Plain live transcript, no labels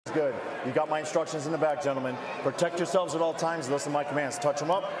Good. You got my instructions in the back, gentlemen. Protect yourselves at all times. Listen to my commands. Touch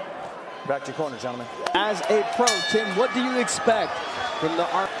them up. Back to your corner, gentlemen. As a pro, Tim, what do you expect from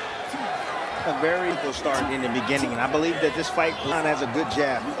the arm? A very equal start in the beginning, and I believe that this fight has a good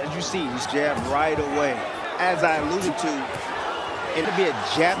jab. As you see, he's jabbed right away. As I alluded to, it'll be a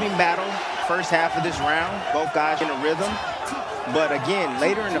jabbing battle first half of this round. Both guys in a rhythm. But again,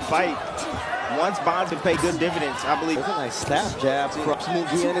 later in the fight, once bonds can pay good dividends, I believe. There's a nice staff jab.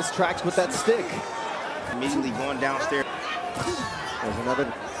 Munguia in his tracks with that stick. Immediately going downstairs. There's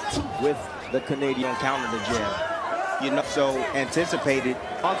another with the Canadian counter the jab. You know, so anticipated.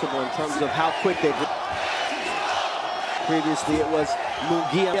 Possible in terms of how quick they. Previously, it was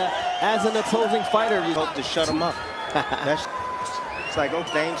Munguia as an opposing fighter. You hope to shut him up. It's like,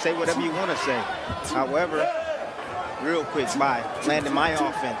 okay, say whatever you want to say. However, real quick by landing my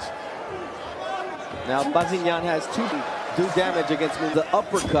offense. Now Bazinyan has do damage against me. The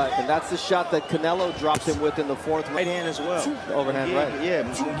uppercut, and that's the shot that Canelo dropped him with in the fourth. Right hand as well. The overhand right. Yeah,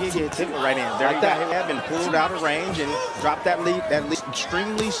 Munguia gets hit with right hand. There like that. Have been pulled out of range and dropped that lead. That lead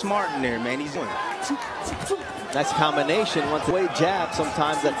extremely smart in there, man. He's doing it. Nice combination. Once away jab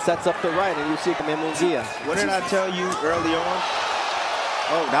sometimes that sets up the right, and you see Munguia. What did I tell you early on?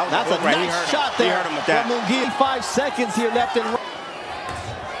 Oh, that's a right. Nice shot there. He hurt him with that. Munguia, 5 seconds here left and right.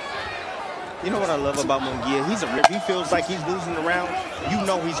 You know what I love about Munguia? He's a rip. He feels like he's losing the round. You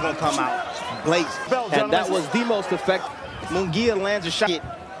know he's going to come out blazing. And that was the most effective. Munguia lands a shot.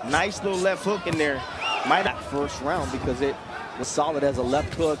 Nice little left hook in there. Might not first round because it was solid as a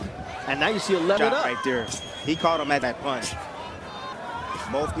left hook. And now you see a left shot up. Right there. He caught him at that punch.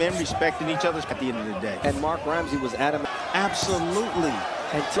 Both men respecting each other at the end of the day. And Mark Ramsey was adamant. Absolutely.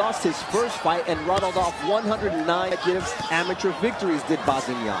 And lost his first fight and rattled off 109 amateur victories, did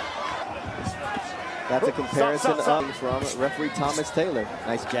Bazinyan. That's a comparison from referee Thomas Taylor.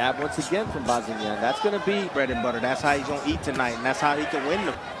 Nice jab once again from Bazinyan. That's going to be bread and butter. That's how he's going to eat tonight, and that's how he can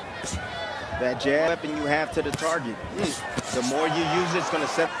win. That jab weapon you have to the target. The more you use it, it's going to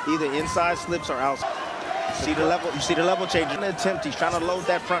set either inside slips or outside. See the level. You see the level change. In the attempt, he's trying to load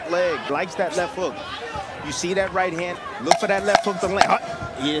that front leg. Likes that left hook. You see that right hand. Look for that left hook to land.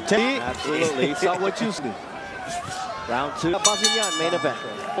 Absolutely. He saw what you see. Round 2. Bazinyan main event.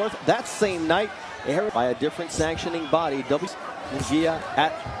 Fourth, that same night. By a different sanctioning body, Munguia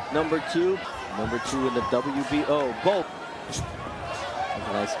at number 2 in the WBO. Both.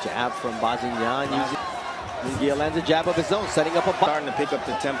 A nice jab from Bazinyan. Munguia lands a jab of his own, setting up a starting to pick up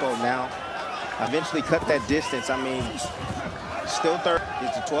the tempo now. Eventually cut that distance. I mean, still third.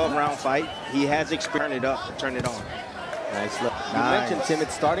 It's a 12-round fight. He has experience turn it on. Nice. You mentioned, Tim,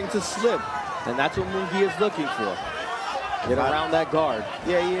 it's starting to slip, and that's what Munguia is looking for. Get around that guard.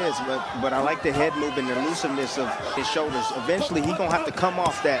 Yeah, he is, but I like the head movement, the elusiveness of his shoulders. Eventually, he's going to have to come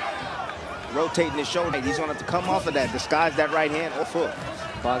off that, rotating his shoulder. He's going to have to come off of that, disguise that right hand or foot.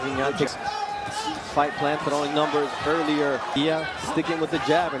 Bazinyan takes fight plan, throwing numbers earlier. Yeah, sticking with the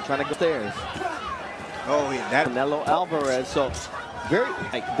jab and trying to go upstairs. Oh, yeah, that Canelo Alvarez. So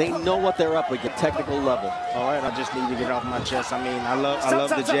they know what they're up against, technical level. All right, I just need to get it off my chest. I mean, I love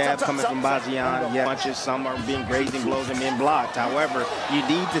the jab coming from Bazinyan. Yeah, punches, some are being grazing blows and being blocked. However, you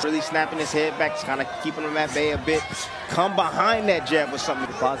need to really snapping his head back, kind of keeping him at bay a bit. Come behind that jab with something.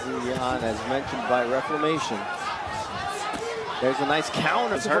 Bazinyan, as mentioned by Reformation. There's a nice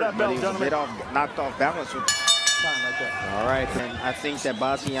counter. It's hurt, but he was a bit knocked off balance with like that. All right, and I think that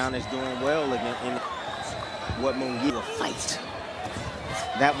Bazinyan is doing well in what Munguia will fight.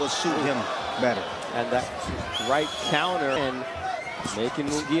 That will suit him better. And that right counter and making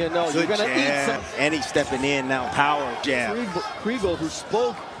Munguia know good you're going to eat some. And he's stepping in now. Power jab. Kriegel, who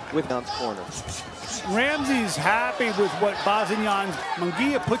spoke with Don's corner. Ramsey's happy with what Bazinyan's.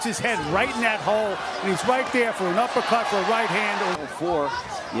 Munguia puts his head right in that hole, and he's right there for an uppercut for a right hand.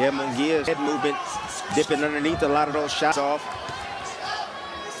 Yeah, Munguia's head movement, dipping underneath a lot of those shots off.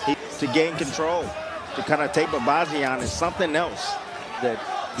 To gain control, to kind of taper Bazinyan is something else. That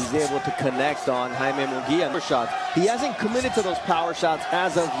he's able to connect on Jaime Munguia shots. He hasn't committed to those power shots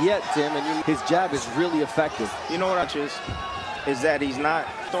as of yet, Tim, and his jab is really effective. You know what is that he's not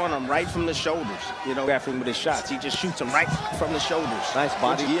throwing them right from the shoulders, you know, after him with his shots. He just shoots them right from the shoulders. Nice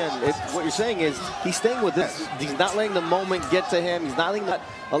body. And what you're saying is he's staying with this. He's not letting the moment get to him. He's not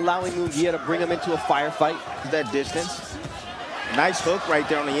allowing Munguia to bring him into a firefight. That distance. Nice hook right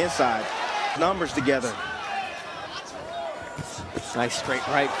there on the inside. Numbers together. Nice straight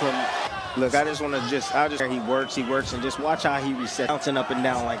right from. Look, I just want to he works, and just watch how he resets, bouncing up and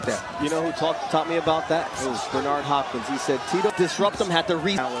down like that. You know who taught me about that? It was Bernard Hopkins. He said, Tito, disrupt him, had to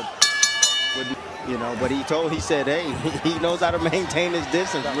reset. You know, but he said, hey, he knows how to maintain his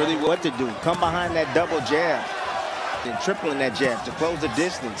distance, really what to do. Come behind that double jab and tripling that jab to close the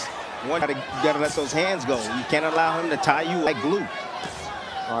distance. You gotta let those hands go. You can't allow him to tie you like glue.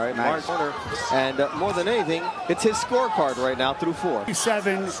 All right, Nice. Mark, and more than anything, it's his scorecard right now through 4.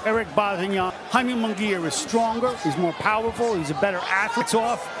 7, Erik Bazinyan. Jaime Munguia is stronger. He's more powerful. He's a better athlete. It's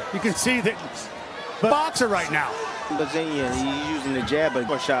off. You can see that boxer right now. Bazinyan, he's using the jab, but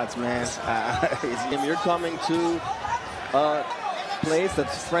more shots, man. You're coming to a place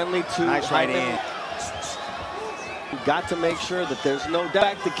that's friendly to Nice right Jaime. hand. You got to make sure that there's no doubt.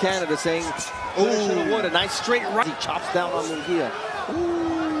 Back to Canada saying, shoulda, woulda. Nice straight right. He chops down on Munguia.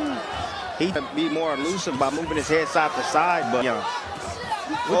 He can be more elusive by moving his head side to side, but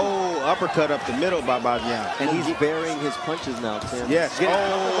uppercut up the middle by Bazinyan. And he's burying his punches now, Tim. Yes.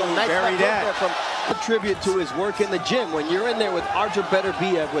 Nice bury that. From a tribute to his work in the gym. When you're in there with Archer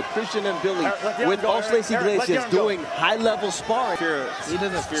Beterbiev, with Christian and Billy, with Osles Iglesias doing high-level sparring. He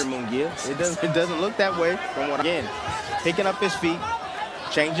doesn't fear Munguia. It doesn't look that way. Again, picking up his feet,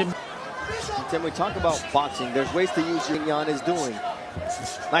 changing. Tim, we talk about boxing. There's ways to use Bazinyan is doing.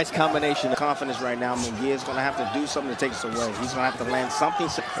 Nice combination. Confidence right now. Munguia is going to have to do something to take us away. He's going to have to land something.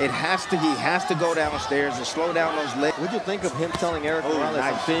 He has to go downstairs and slow down those legs. What'd you think of him telling Erik Morales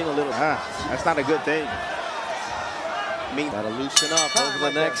nice. I'm feeling a little? That's not a good thing. Gotta loosen up over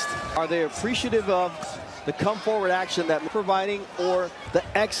the next. Are they appreciative of the come forward action that we're providing, or the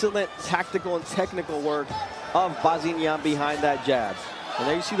excellent tactical and technical work of Bazinyan behind that jab? And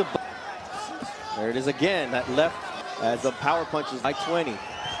there you see there it is again, that left as the power punches by 20. See,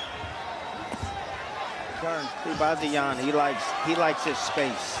 Bazinyan, he likes his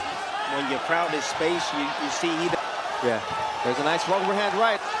space. When you crowd his space, you see Yeah, there's a nice overhand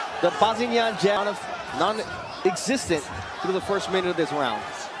right. The Bazinyan jab non-existent through the first minute of this round.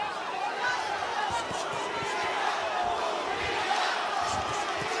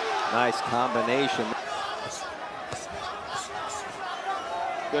 Nice combination.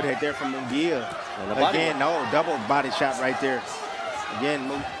 Good hit there from Munguia. The Again, double body shot right there. Again,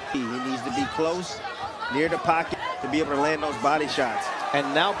 he needs to be close, near the pocket, to be able to land those body shots.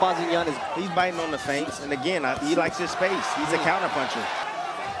 And now Bazinyan he's biting on the feints. And again, he likes his space. He's a counter puncher.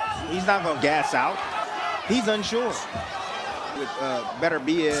 He's not going to gas out. He's unsure. With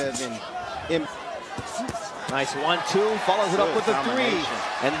Beterbiev and nice 1-2, follows it up with the 3.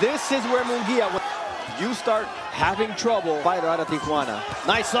 And this is where Munguia, when you start having trouble, fighter out of Tijuana.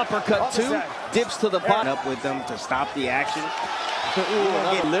 Nice uppercut, 2, dips to the bottom. Up with them to stop the action.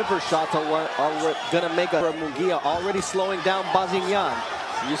 Another liver shots are going to make a Munguia, already slowing down Bazinyan.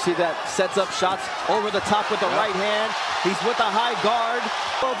 You see that sets up shots over the top with the right hand. He's with a high guard.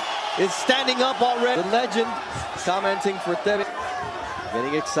 Is standing up already. The legend commenting for 30.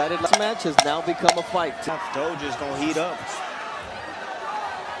 Getting excited. This match has now become a fight. Doja's going to heat up.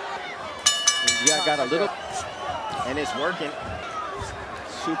 Yeah, got a little. And it's working.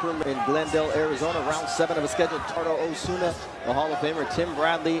 Superman in Glendale, Arizona, round 7 of a scheduled. Tardo Osuna, the Hall of Famer Tim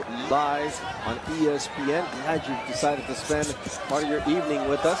Bradley, live on ESPN. Glad you decided to spend part of your evening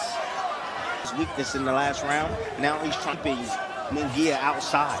with us. His weakness in the last round. Now he's trumping Munguia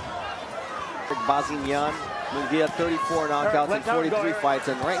outside. Bazinyan, Munguia 34 knockouts in 43 fights,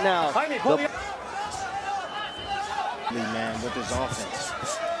 and right now, man, with his offense,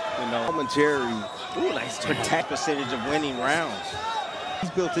 momentary, nice protect percentage of winning rounds. He's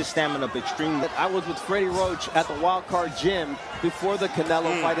built his stamina up extremely. I was with Freddie Roach at the Wild Card Gym before the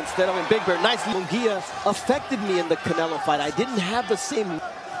Canelo fight instead of in Big Bear. Nice. Munguia affected me in the Canelo fight. I didn't have the same.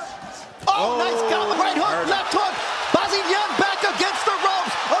 Nice counter. Right hook, left hook. Bazinyan back against the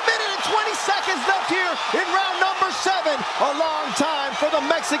ropes. 1 minute and 20 seconds left here in round number 7. A long time for the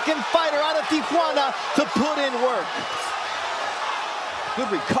Mexican fighter out of Tijuana to put in work.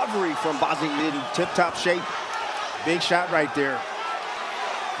 Good recovery from Bazinyan. Tip-top shape. Big shot right there.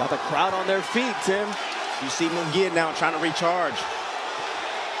 Got the crowd on their feet, Tim. You see Munguia now trying to recharge.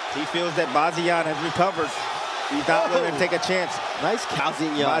 He feels that Bazinyan has recovered. He's not willing to take a chance. Nice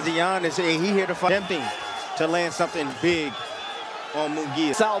Bazinyan. Bazinyan is he here to fight, attempting to land something big on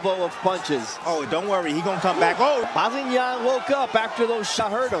Munguia. Salvo of punches. Don't worry, he's gonna come back. Bazinyan woke up after those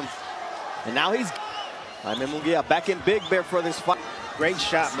shots hurt him. And now he's Jaime Munguia back in Big Bear for this fight. Great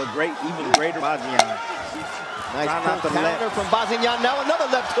shot, but even greater Bazinyan. Nice counter from Bazinyan. Now another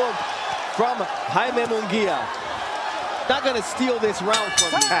left hook from Jaime Munguia. Not going to steal this round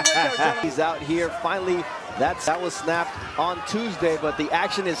from me. He's out here finally. That was snapped on Tuesday, but the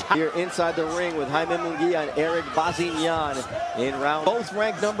action is here inside the ring with Jaime Munguia and Erik Bazinyan in round. Both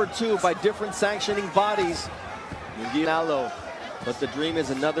ranked number 2 by different sanctioning bodies. Munguia But the dream is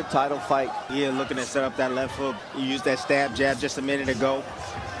another title fight. Yeah, looking to set up that left hook. He used that stab jab just a minute ago.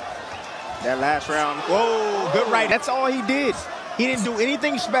 That last round. Whoa, good right. That's all he did. He didn't do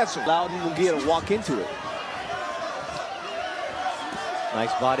anything special. Allowed Munguia to walk into it.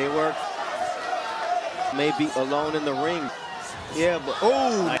 Nice body work. Maybe alone in the ring. Yeah,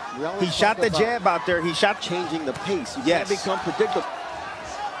 but he shot the jab out there. He shot changing the pace. You yes. can't become predictable.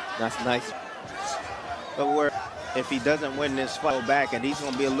 That's nice. But where if he doesn't win this fight, go back, and he's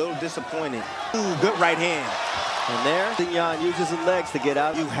going to be a little disappointed. Ooh, good right hand. And there, Bazinyan uses his legs to get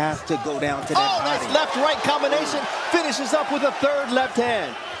out. You have to go down to that body. Nice left-right combination. Finishes up with a third left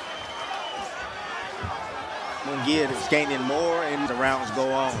hand. Munguia is gaining more, and the rounds go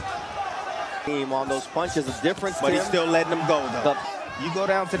on. Team on those punches, a difference. But he's still letting them go, though. You go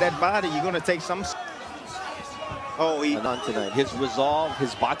down to that body, you're going to take some. Oh, he on tonight. His resolve,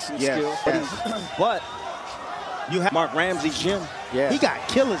 his boxing skill. Yes. But you have Mark Ramsey's gym. Yeah, he got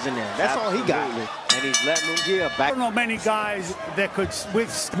killers in there. That's all he got. And he's let Munguia back. I don't know many guys that could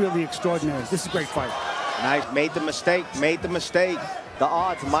with really extraordinary. This is a great fight. Nice. Made the mistake. Made the mistake. The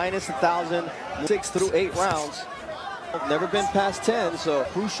odds minus 1,000, 6 through 8 rounds. Never been past 10, so a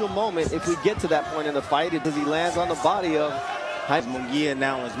crucial moment if we get to that point in the fight is as he lands on the body of Munguia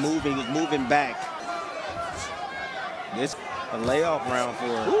now is moving. He's moving back. This a layoff round for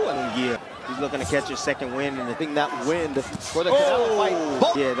Munguia. He's looking to catch his second win, and I think that wind for the Canelo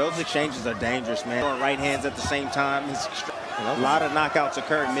fight. Yeah, those exchanges are dangerous, man. Right hands at the same time. A lot of knockouts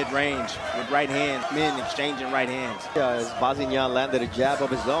occurred mid-range with right hands, men exchanging right hands. Yeah, as Bazinyan landed a jab of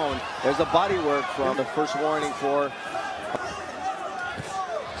his own, there's a body work from the first warning for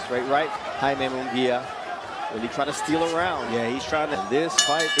straight right. Jaime Munguia really trying to steal around. Yeah, he's trying to. And this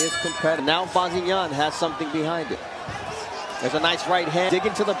fight is competitive. Now Bazinyan has something behind it. There's a nice right hand. Dig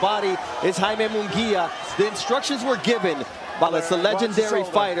into the body is Jaime Munguia. The instructions were given by the legendary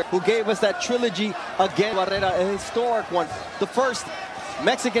fighter who gave us that trilogy again. Barrera, a historic one. The first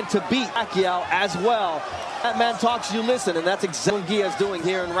Mexican to beat Pacquiao as well. That man talks, you listen, and that's exactly what Munguia is doing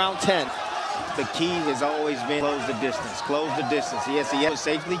here in round 10. The key has always been close the distance. Close the distance. Yes, he has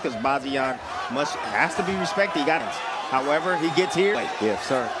safely because Bazinyan has to be respected. He got it. However, he gets here. Yes,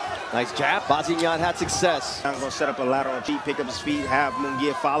 sir. Nice jab. Bazinyan had success. I'm going to set up a lateral cheat, pick up his feet, have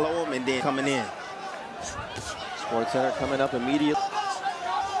Munguia follow him, and then coming in. Sports Center coming up immediately. All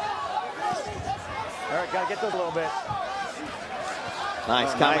right, got to get those a little bit.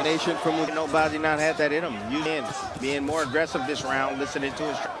 Nice combination from Munguia. You know, Bazinyan had that in him. Being more aggressive this round, listening to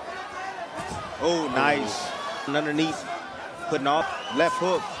his. Oh, nice. And underneath, putting off left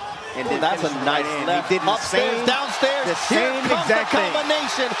hook. And then that's a nice left. He did the upstairs, same, downstairs. The same Here comes exact the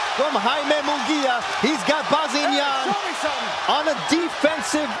combination from Jaime Munguia. He's got Bazinyan on a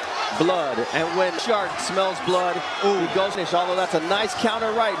defensive blood. And when Shark smells blood, he goes finish. Although that's a nice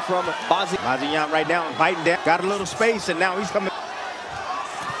counter right from Bazinyan. Bazinyan right now, biting down. Got a little space, and now he's coming.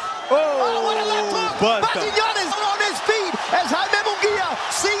 Oh, what a left hook. Bazinyan is on his feet as Jaime Munguia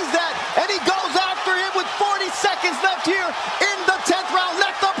sees that. And he goes after him with 40 seconds left here in the 10th round.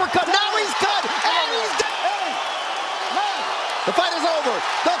 Left uppercut. Now he's cut. And he's done. The fight is over.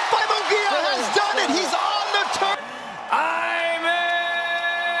 The fight, Munguia has done it. He's on the turn. Jaime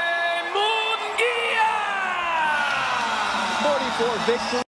Munguia! 44 victory.